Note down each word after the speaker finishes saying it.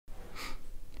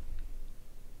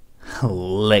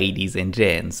Ladies and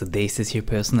gents, this is your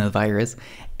personal virus,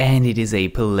 and it is a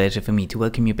pleasure for me to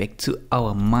welcome you back to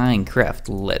our Minecraft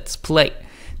Let's Play.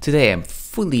 Today I'm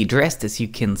fully dressed, as you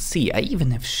can see. I even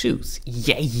have shoes.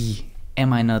 Yay!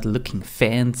 Am I not looking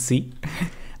fancy?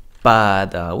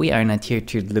 But we are not here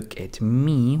to look at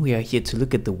me, we are here to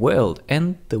look at the world,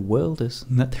 and the world is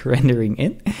not rendering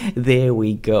in. There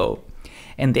we go.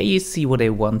 And there you see what I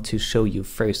want to show you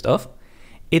first off.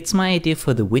 It's my idea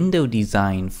for the window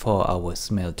design for our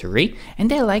smeltery,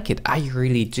 and I like it, I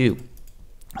really do.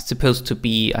 It's supposed to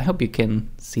be, I hope you can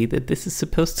see that this is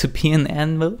supposed to be an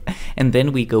anvil, and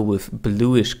then we go with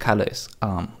bluish colors.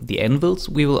 The anvils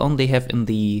we will only have in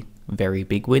the very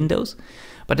big windows,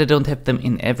 but I don't have them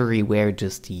in everywhere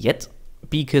just yet,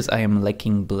 because I am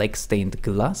lacking black stained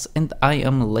glass and I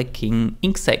am lacking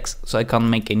ink sacs, so I can't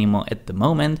make any more at the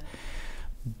moment.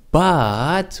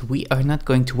 But we are not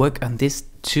going to work on this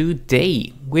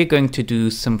today. We're going to do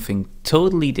something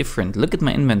totally different. Look at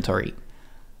my inventory.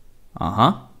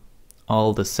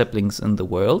 All the saplings in the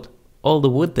world, all the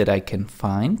wood that I can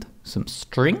find, some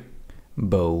string,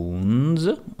 bones,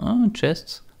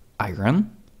 chests,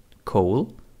 iron,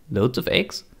 coal, loads of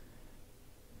eggs.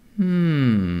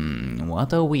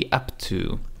 What are we up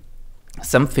to?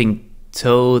 Something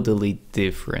totally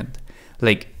different.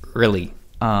 Like, really,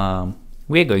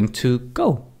 we're going to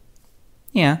go.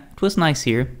 Yeah, it was nice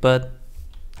here, but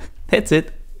that's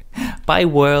it. Bye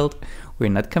world. We're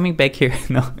not coming back here.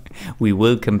 No, we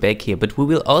will come back here, but we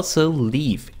will also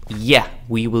leave. Yeah,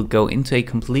 we will go into a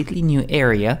completely new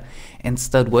area and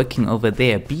start working over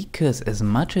there, because as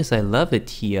much as I love it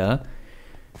here,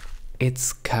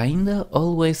 it's kinda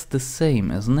always the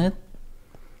same, isn't it?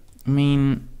 I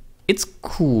mean, it's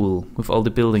cool with all the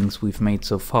buildings we've made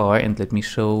so far, and let me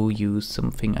show you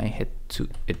something I had to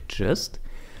adjust.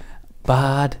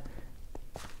 But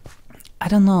I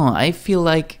don't know, I feel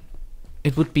like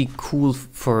it would be cool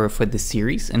for the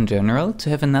series in general to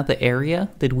have another area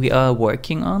that we are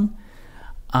working on.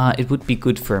 It would be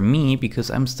good for me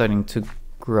because I'm starting to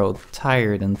grow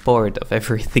tired and bored of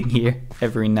everything here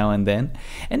every now and then.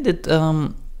 And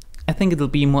I think it'll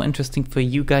be more interesting for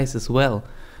you guys as well.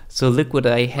 So look what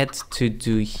I had to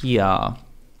do here.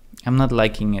 I'm not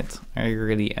liking it. I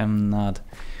really am not.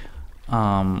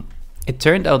 It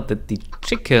turned out that the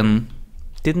chicken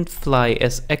didn't fly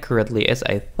as accurately as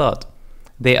I thought.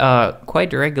 They are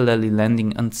quite regularly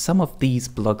landing on some of these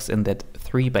blocks in that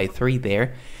 3x3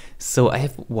 there. So I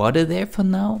have water there for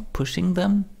now, pushing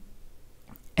them.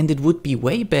 And it would be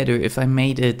way better if I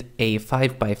made it a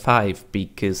 5x5,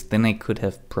 because then I could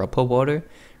have proper water,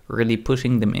 really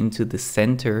pushing them into the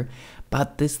center.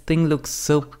 But this thing looks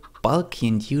so bulky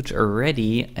and huge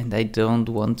already, and I don't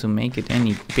want to make it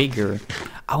any bigger.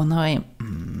 Oh no, I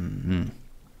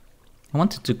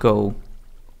wanted to go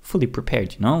fully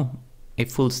prepared, you know, a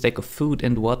full stack of food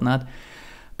and whatnot.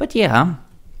 But yeah,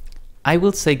 I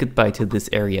will say goodbye to this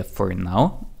area for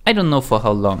now. I don't know for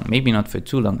how long, maybe not for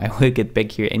too long. I will get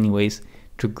back here anyways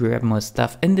to grab more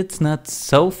stuff, and it's not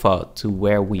so far to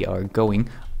where we are going.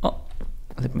 Oh,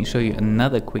 let me show you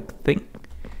another quick thing.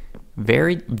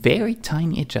 Very, very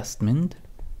tiny adjustment,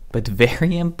 but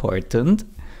very important.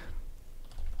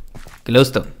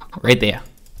 Glowstone, right there.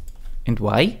 And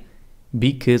why?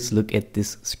 Because look at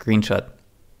this screenshot.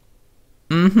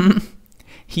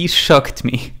 He shocked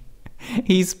me.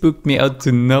 He spooked me out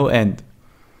to no end.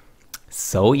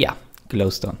 So yeah,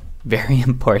 glowstone, very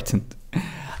important.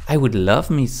 I would love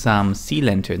me some sea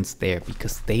lanterns there,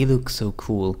 because they look so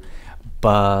cool.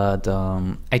 But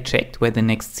I checked where the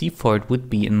next sea fort would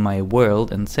be in my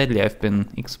world, and sadly I've been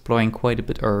exploring quite a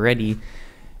bit already.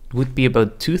 It would be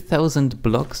about 2000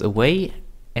 blocks away,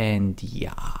 and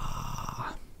yeah,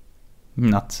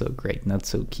 not so great, not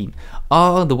so keen.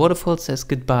 Oh, the waterfall says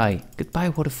goodbye. Goodbye,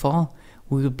 waterfall.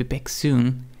 We will be back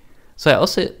soon. So I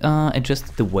also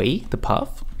adjusted the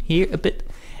path here a bit,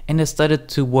 and I started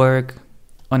to work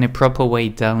on a proper way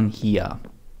down here.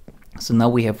 So now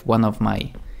we have one of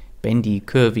my bendy,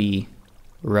 curvy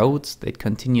roads that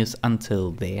continues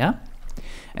until there.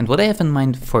 And what I have in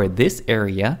mind for this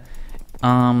area,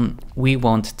 we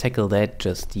won't tackle that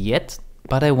just yet,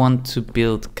 but I want to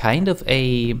build kind of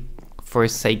a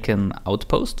forsaken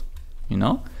outpost, you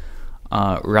know,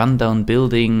 rundown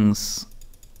buildings,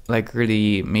 like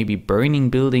really maybe burning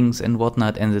buildings and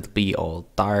whatnot, and it'll be all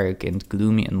dark and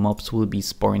gloomy and mobs will be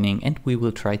spawning, and we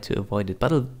will try to avoid it,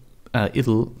 but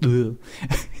it'll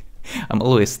I'm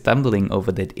always stumbling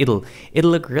over that. It'll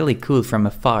look really cool from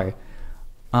afar.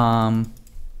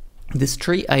 This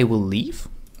tree I will leave.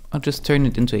 I'll just turn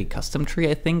it into a custom tree,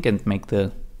 I think, and make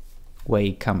the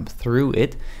way come through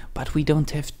it, but we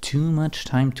don't have too much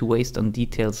time to waste on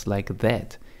details like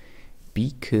that.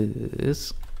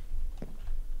 because...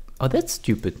 Oh, that's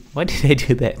stupid. Why did I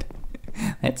do that?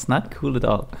 That's not cool at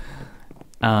all.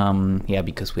 Yeah,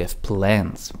 because we have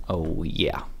plans. Oh,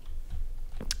 yeah.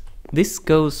 This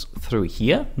goes through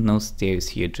here. No stairs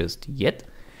here just yet.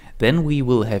 Then we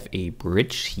will have a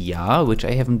bridge here, which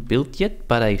I haven't built yet,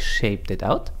 but I shaped it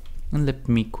out. And let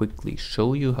me quickly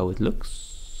show you how it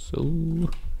looks. So...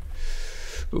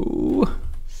 Ooh.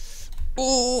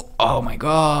 Ooh. Oh my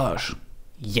gosh.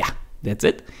 Yeah, that's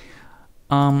it.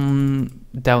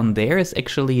 Down there is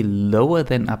actually lower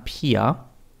than up here.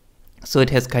 So it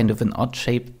has kind of an odd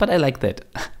shape, but I like that.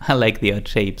 I like the odd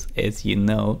shapes, as you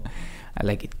know. I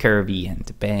like it curvy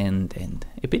and bent and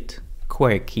a bit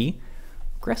quirky.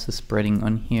 Grass is spreading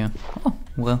on here. Oh,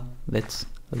 well, let's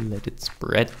let it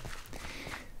spread.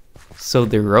 So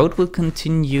the road will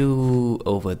continue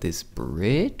over this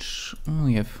bridge. Oh,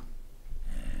 we have...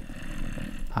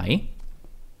 Hi.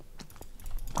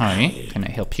 Hi, can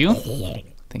I help you?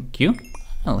 Thank you.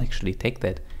 I'll actually take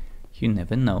that. You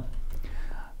never know.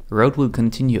 Road will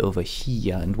continue over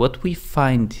here, and what we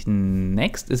find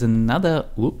next is another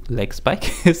leg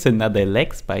spike. Is another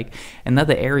leg spike.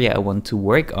 Another area I want to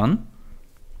work on.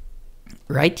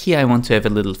 Right here I want to have a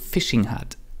little fishing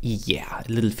hut. Yeah,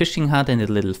 a little fishing hut and a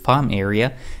little farm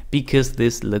area, because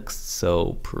this looks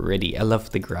so pretty. I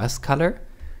love the grass color.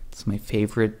 It's my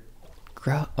favorite.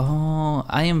 Oh,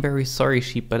 I am very sorry,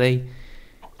 sheep, but I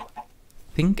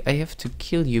think I have to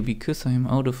kill you because I'm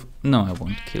out of... No, I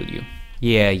won't kill you.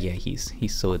 Yeah,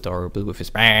 he's so adorable with his...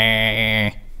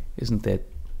 Isn't that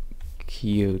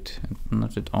cute and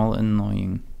not at all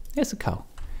annoying? There's a cow.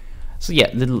 So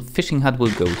yeah, little fishing hut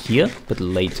will go here, but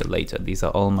later. These are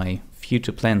all my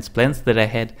future plans. Plans that I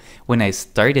had when I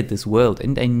started this world,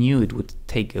 and I knew it would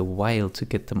take a while to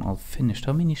get them all finished.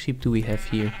 How many sheep do we have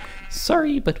here?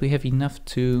 Sorry, but we have enough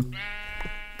to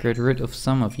get rid of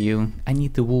some of you. I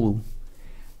need the wool.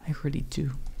 I really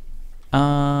do.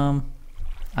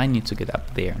 I need to get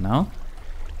up there now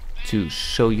to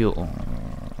show you. Oh,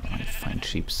 I find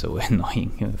sheep so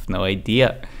annoying. You have no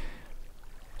idea.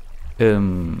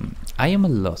 I am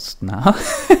lost now.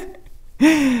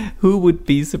 Who would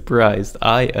be surprised?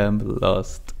 I am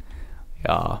lost.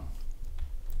 Yeah.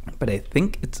 But I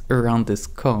think it's around this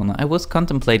corner. I was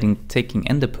contemplating taking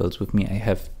ender pearls with me. I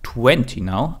have 20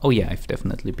 now. Oh yeah, I've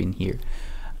definitely been here.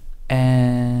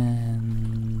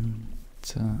 And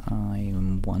I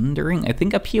am wondering, I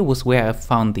think up here was where I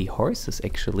found the horses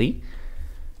actually.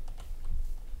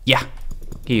 Yeah,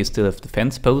 here you still have the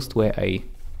fence post where I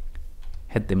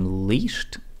had them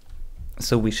leashed.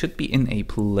 So we should be in a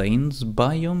plains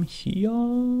biome here.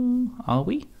 Are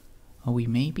we? Are we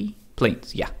maybe?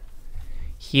 Plains, yeah.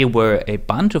 Here were a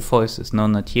bunch of horses. No,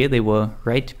 not here. They were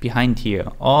right behind here,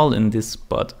 all in this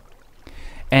spot.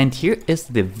 And here is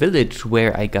the village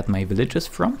where I got my villagers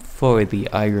from for the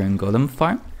iron golem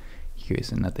farm. Here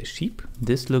is another sheep.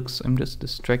 This looks, I'm just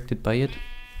distracted by it.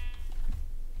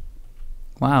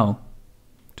 Wow.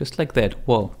 Just like that.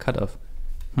 Whoa, cut off.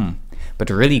 But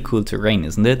really cool terrain,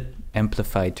 isn't it?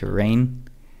 Amplified terrain.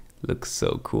 Looks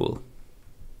so cool.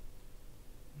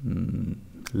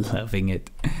 Loving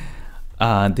it.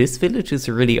 This village is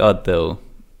really odd though.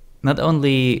 Not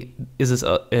only is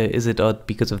it odd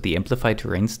because of the amplified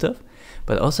terrain stuff,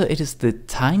 but also it is the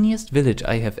tiniest village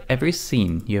I have ever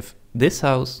seen. You have this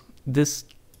house, this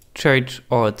church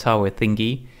or tower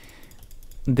thingy.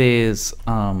 There's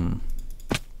ouch.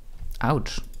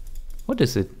 What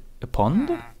is it? A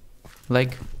pond?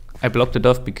 Like, I blocked it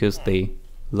off because they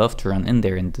love to run in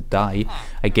there and to die.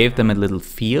 I gave them a little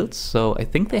field, so I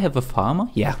think they have a farmer.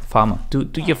 Yeah, farmer. Do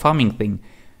your farming thing.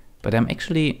 But I'm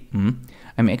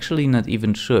actually not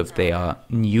even sure if they are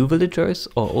new villagers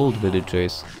or old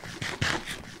villagers.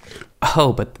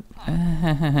 Oh, but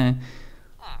I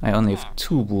only have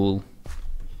 2 wool.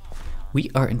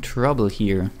 We are in trouble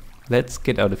here. Let's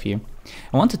get out of here.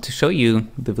 I wanted to show you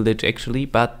the village actually,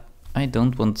 but I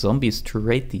don't want zombies to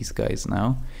raid these guys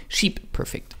now. Sheep,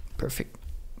 perfect, perfect.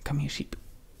 Come here, sheep.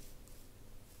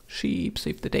 Sheep,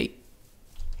 save the day.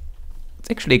 It's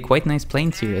actually quite nice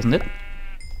plains here, isn't it?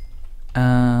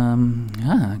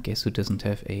 Guess who doesn't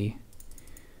have a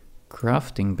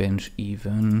crafting bench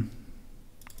even?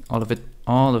 All of it,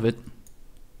 all of it.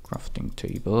 Crafting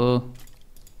table.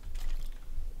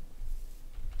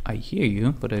 I hear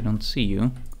you, but I don't see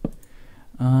you.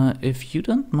 If you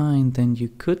don't mind, then you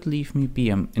could leave me be.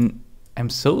 I'm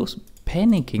so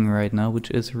panicking right now,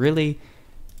 which is really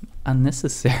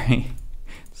unnecessary.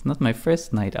 It's not my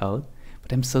first night out,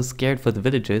 but I'm so scared for the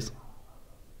villagers.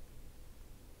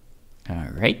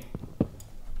 Alright.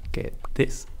 Get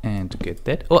this and get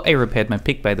that. Oh, I repaired my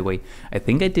pick, by the way. I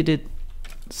think I did it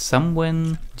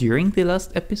someone during the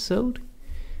last episode.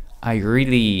 I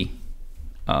really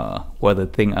wore the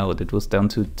thing out. It was down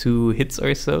to 2 hits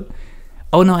or so.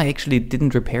 Oh no, I actually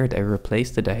didn't repair it. I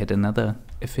replaced it. I had another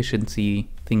efficiency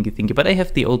thingy, but I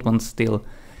have the old one still.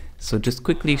 So just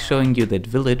quickly showing you that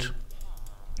village.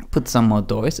 Put some more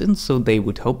doors in so they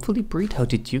would hopefully breed. How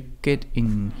did you get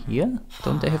in here?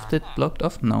 Don't I have that blocked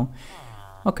off? No.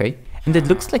 Okay. And it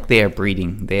looks like they are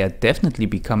breeding. They are definitely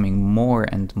becoming more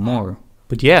and more.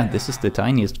 But yeah, this is the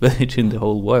tiniest village in the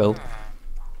whole world,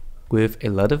 with a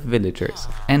lot of villagers.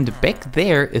 And back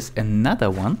there is another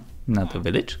one, another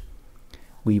village.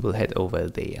 We will head over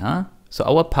there. So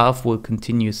our path will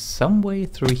continue some way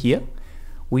through here.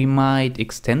 We might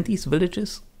extend these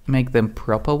villages, make them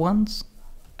proper ones.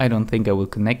 I don't think I will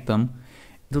connect them.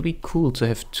 It'll be cool to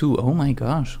have 2. Oh my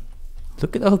gosh.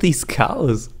 Look at all these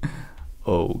cows.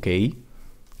 Okay.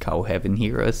 Cow heaven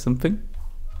here or something.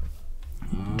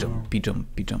 Jumpy,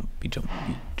 jumpy, jumpy,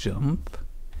 jumpy, jump.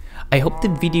 I hope the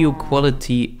video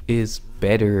quality is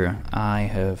better. I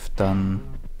have done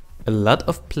a lot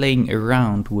of playing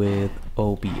around with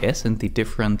OBS and the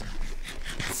different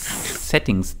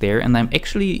settings there, and I'm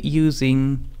actually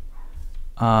using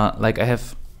like I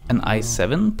have an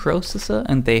i7 processor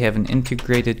and they have an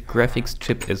integrated graphics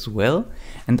chip as well,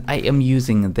 and I am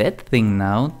using that thing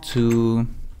now to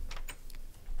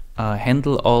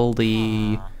handle all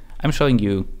the... I'm showing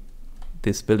you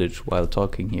this village while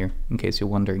talking here, in case you're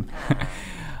wondering.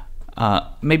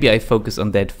 Maybe I focus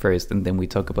on that first and then we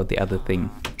talk about the other thing.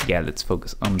 Yeah, let's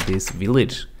focus on this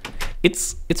village.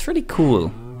 It's really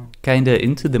cool. Kinda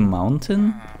into the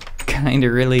mountain.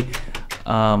 Kinda really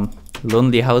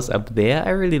lonely house up there. I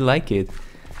really like it.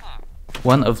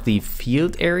 One of the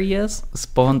field areas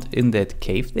spawned in that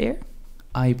cave there,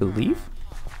 I believe.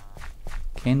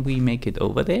 Can we make it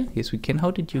over there? Yes, we can.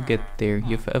 How did you get there?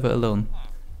 You're forever alone.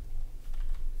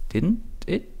 Didn't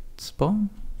it spawn?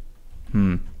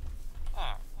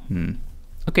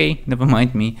 Okay, never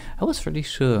mind me. I was pretty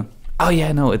sure. Oh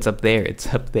yeah, no, it's up there.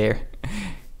 It's up there.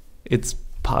 It's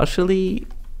partially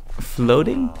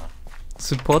floating,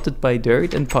 supported by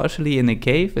dirt, and partially in a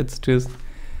cave. It's just...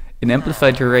 in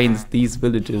amplified terrains, these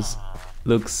villages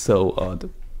look so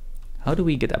odd. How do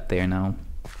we get up there now?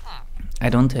 I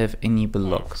don't have any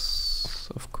blocks.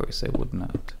 Of course I would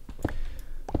not.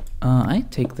 I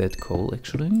take that coal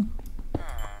actually,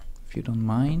 if you don't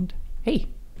mind. Hey,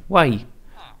 why?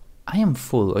 I am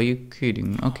full, are you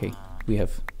kidding? Okay, we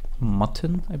have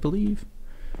mutton, I believe.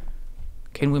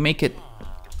 Can we make it?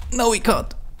 No, we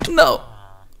can't. No.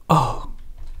 Oh.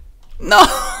 No.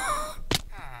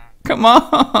 Come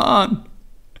on.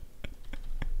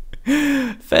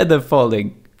 Feather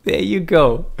falling. There you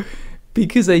go.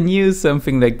 Because I knew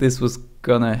something like this was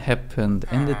gonna happen,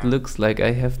 and it looks like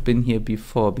I have been here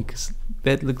before, because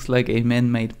that looks like a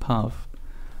man-made path.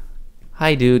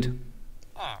 Hi, dude.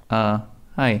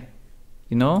 Hi.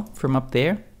 You know, from up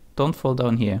there, don't fall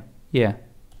down here. Yeah.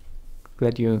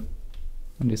 Glad you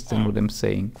understand what I'm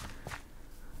saying.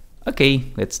 Okay,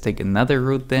 let's take another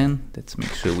route then. Let's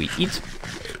make sure we eat.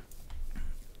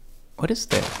 What is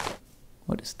that?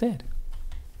 What is that?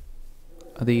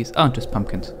 Are these? Oh, just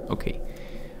pumpkins. Okay.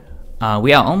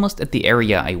 We are almost at the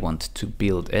area I want to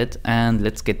build it, and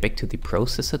let's get back to the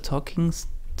processor talking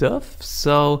stuff.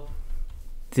 So,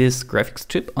 this graphics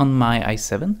chip on my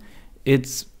i7,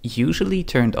 it's usually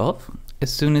turned off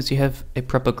as soon as you have a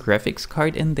proper graphics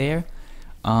card in there.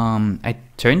 I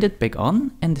turned it back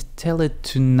on and tell it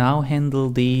to now handle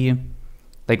the...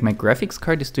 like my graphics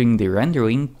card is doing the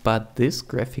rendering, but this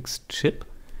graphics chip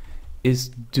is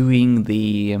doing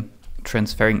the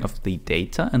transferring of the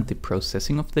data and the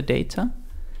processing of the data.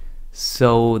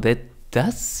 So that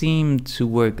does seem to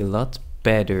work a lot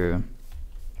better,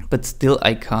 but still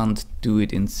I can't do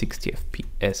it in 60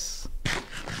 FPS.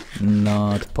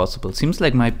 Not possible. Seems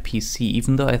like my PC,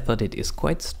 even though I thought it is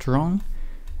quite strong,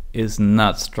 is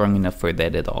not strong enough for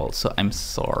that at all, so I'm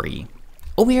sorry.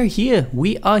 Oh, we are here!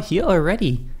 We are here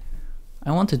already!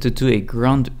 I wanted to do a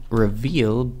ground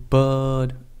reveal,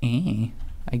 but I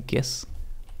guessed.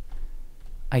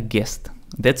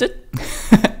 That's it.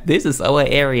 This is our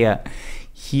area.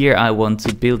 Here I want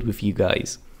to build with you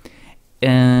guys.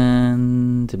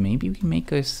 And maybe we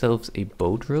make ourselves a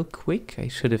boat real quick. I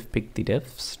should have picked the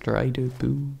Death Strider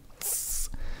boots.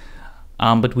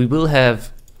 But we will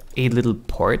have a little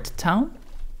port town.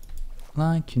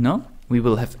 Like, you know, we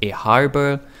will have a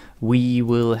harbor. We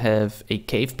will have a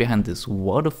cave behind this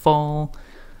waterfall.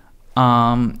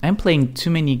 I'm playing too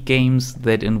many games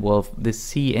that involve the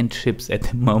sea and ships at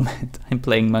the moment. I'm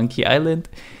playing Monkey Island,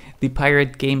 the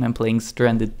pirate game. I'm playing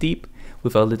Stranded Deep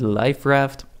with our little life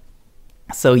raft.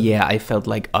 So yeah, I felt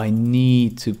like I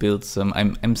need to build some.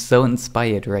 I'm so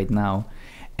inspired right now,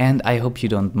 and I hope you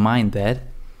don't mind that.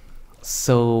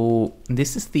 So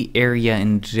this is the area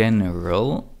in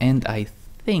general, and I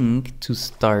think to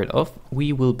start off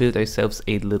we will build ourselves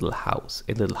a little house,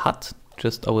 a little hut,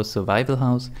 just our survival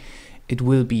house. It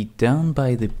will be down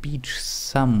by the beach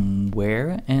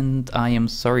somewhere, and I am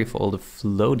sorry for all the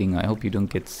floating. I hope you don't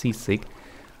get seasick.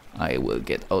 I will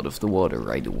get out of the water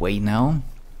right away now.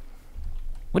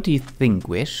 What do you think?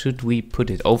 Where should we put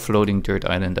it? Oh, floating dirt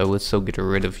island. I will so get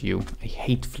rid of you. I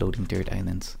hate floating dirt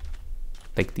islands.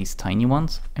 Like these tiny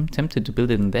ones. I'm tempted to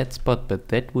build it in that spot, but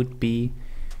that would be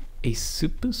a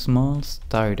super small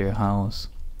starter house.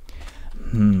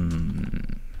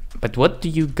 But what do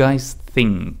you guys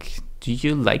think? Do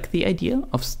you like the idea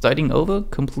of starting over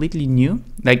completely new?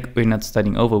 Like, we're not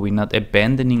starting over, we're not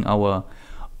abandoning our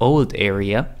old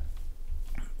area.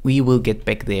 We will get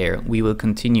back there. We will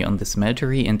continue on the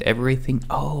smeltery and everything.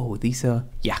 Oh, these are...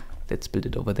 Yeah, let's build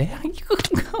it over there.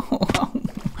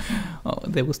 Oh,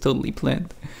 that was totally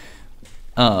planned.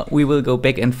 We will go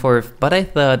back and forth. But I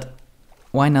thought,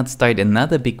 why not start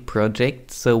another big project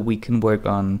so we can work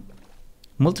on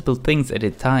multiple things at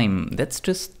a time? That's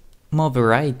just more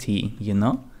variety, you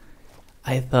know?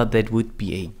 I thought that would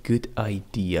be a good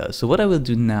idea. So what I will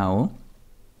do now...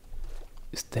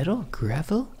 Is that all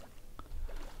gravel?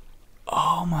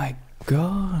 Oh my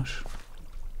gosh.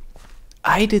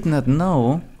 I did not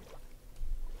know.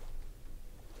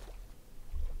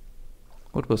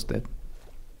 What was that?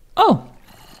 Oh!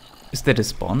 Is that a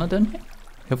spawner down here?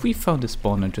 Have we found a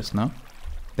spawner just now?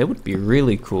 That would be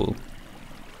really cool.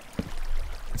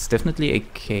 It's definitely a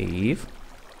cave.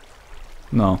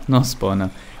 No, no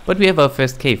spawner. But we have our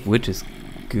first cave, which is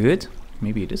good.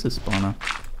 Maybe it is a spawner.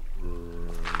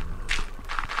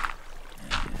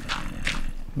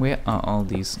 Where are all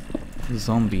these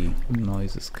zombie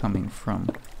noises coming from?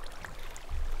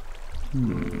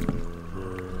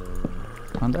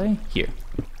 Can't I? Here.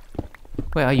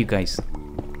 Where are you guys?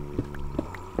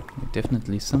 They're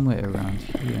definitely somewhere around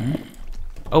here.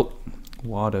 Oh,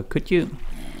 water. Could you...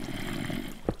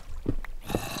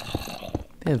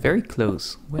 They're very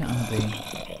close. Where are they?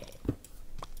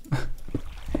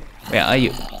 Where are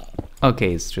you?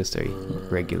 Okay, it's just a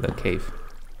regular cave.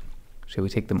 Shall we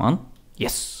take them on?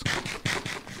 Yes!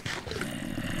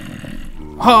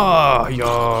 Ah,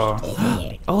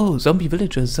 yeah! Oh, zombie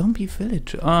villager, zombie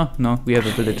villager. Ah, no, we have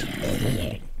a village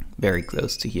very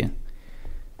close to here.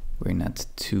 We're not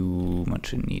too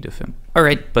much in need of him.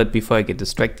 Alright, but before I get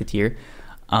distracted here,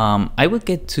 I will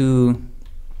get to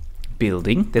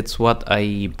building. That's what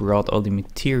I brought all the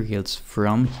materials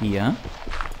from here.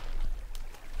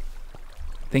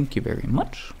 Thank you very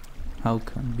much. How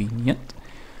convenient.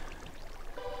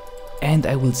 And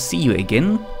I will see you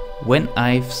again when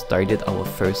I've started our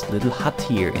first little hut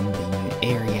here in the new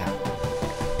area.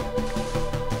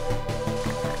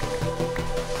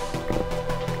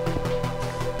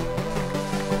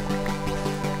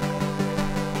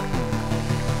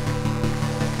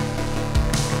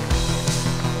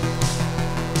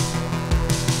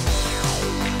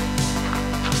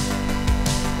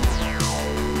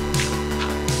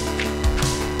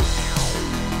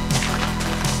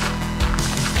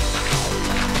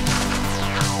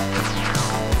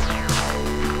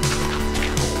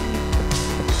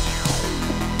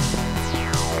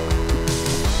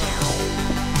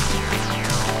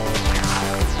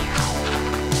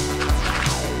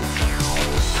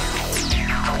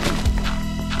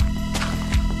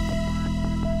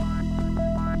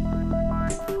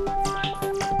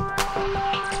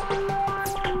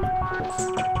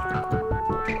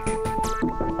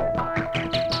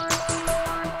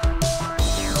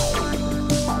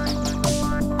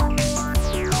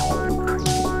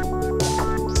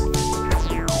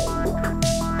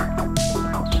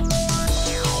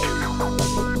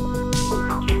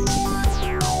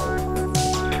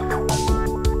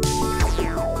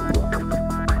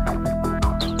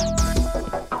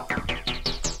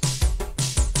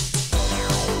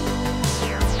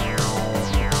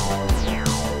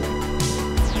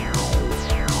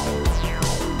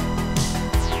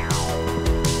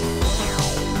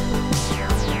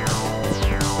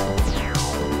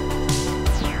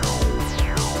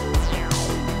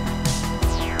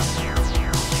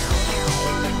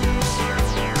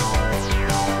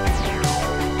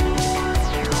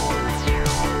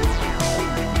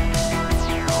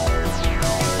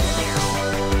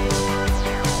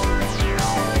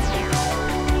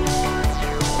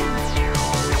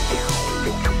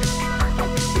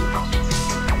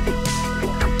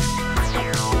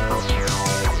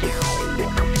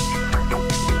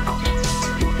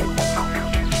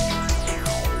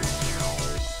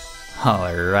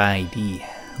 Alrighty,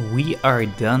 we are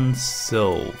done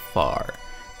so far.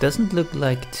 Doesn't look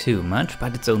like too much,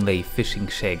 but it's only a fishing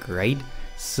shack, right?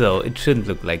 So it shouldn't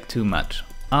look like too much.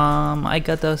 I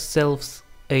got ourselves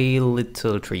a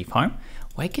little tree farm.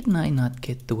 Why can I not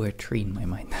get the word tree in my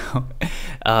mind now?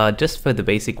 Just for the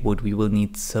basic wood, we will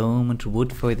need so much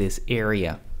wood for this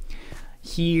area.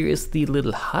 Here is the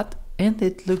little hut, and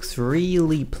it looks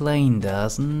really plain,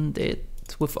 doesn't it?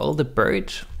 With all the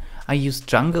birch. I used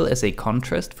jungle as a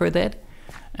contrast for that,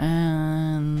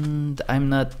 and I'm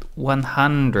not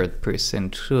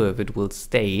 100% sure if it will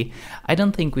stay. I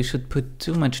don't think we should put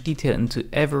too much detail into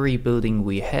every building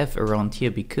we have around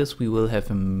here, because we will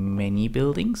have many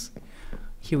buildings.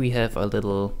 Here we have a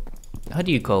little, how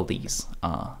do you call these?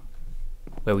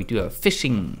 Where we do our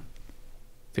fishing.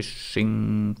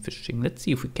 Fishing. Let's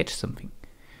see if we catch something.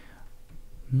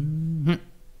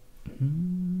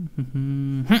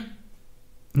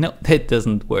 No, that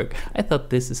doesn't work. I thought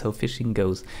this is how fishing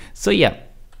goes. So yeah,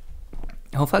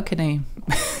 how far can I?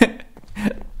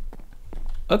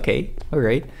 Okay,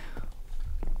 alright.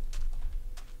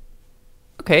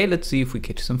 Okay, let's see if we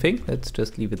catch something. Let's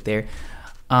just leave it there.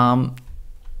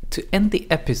 To end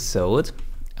the episode,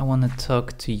 I want to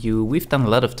talk to you. We've done a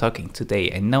lot of talking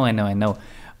today. I know.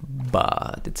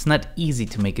 But it's not easy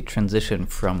to make a transition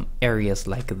from areas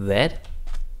like that.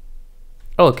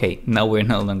 Okay, now we're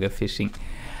no longer fishing.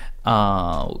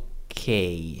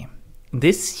 Okay,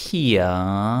 this here,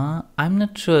 I'm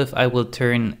not sure if I will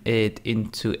turn it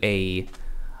into a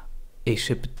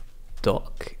ship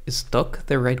dock. Is dock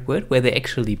the right word? Where they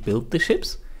actually build the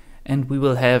ships, and we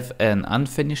will have an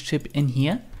unfinished ship in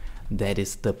here. That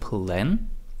is the plan.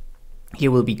 Here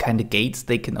will be kind of gates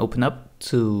they can open up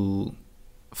to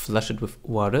flush it with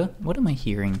water. What am I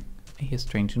hearing? I hear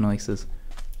strange noises.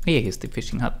 Oh yeah, here's the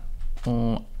fishing hut.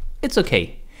 Oh, it's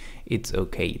okay. It's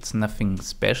okay. It's nothing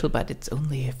special, but it's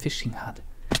only a fishing hut.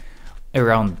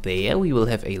 Around there we will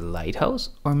have a lighthouse,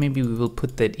 or maybe we will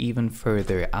put that even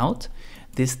further out.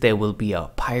 This there will be our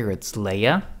pirate's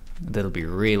lair. That'll be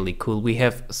really cool. We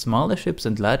have smaller ships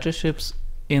and larger ships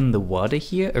in the water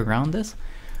here around us.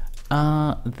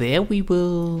 There we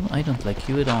will... I don't like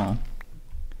you at all.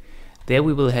 There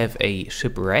we will have a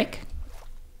shipwreck.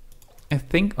 I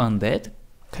think on that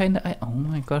kinda... oh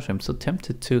my gosh, I'm so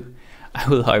tempted to... I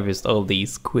will harvest all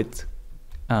these squid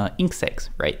ink sacs,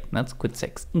 right? Not squid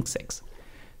sacs, ink sacs.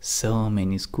 So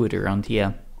many squid around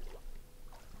here.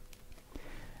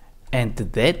 And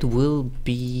that will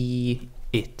be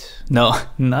it. No,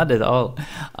 not at all.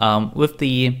 With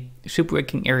the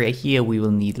shipwrecking area here, we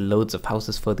will need loads of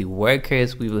houses for the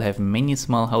workers. We will have many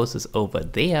small houses over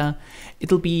there.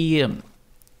 It'll be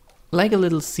like a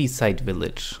little seaside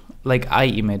village. Like I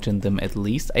imagined them, at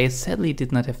least. I sadly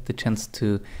did not have the chance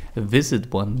to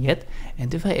visit one yet,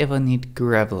 and if I ever need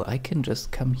gravel, I can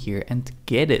just come here and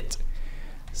get it.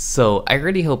 So I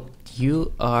really hope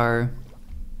you are...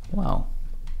 wow.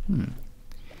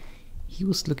 He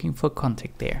was looking for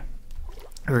contact there.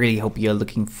 I really hope you are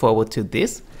looking forward to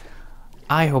this.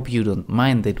 I hope you don't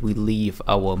mind that we leave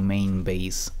our main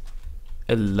base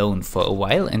alone for a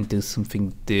while and do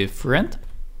something different.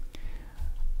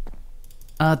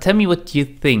 Tell me what you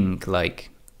think.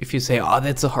 Like, if you say, oh,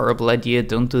 that's a horrible idea,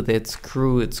 don't do that,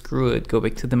 screw it, go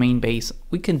back to the main base,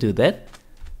 we can do that.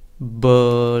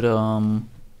 But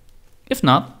if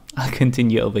not, I'll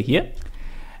continue over here.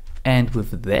 And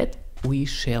with that, we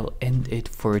shall end it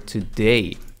for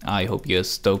today. I hope you're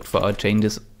stoked for our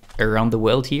changes around the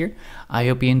world here. I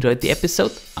hope you enjoyed the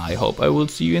episode. I hope I will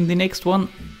see you in the next one.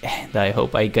 And I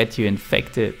hope I got you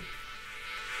infected.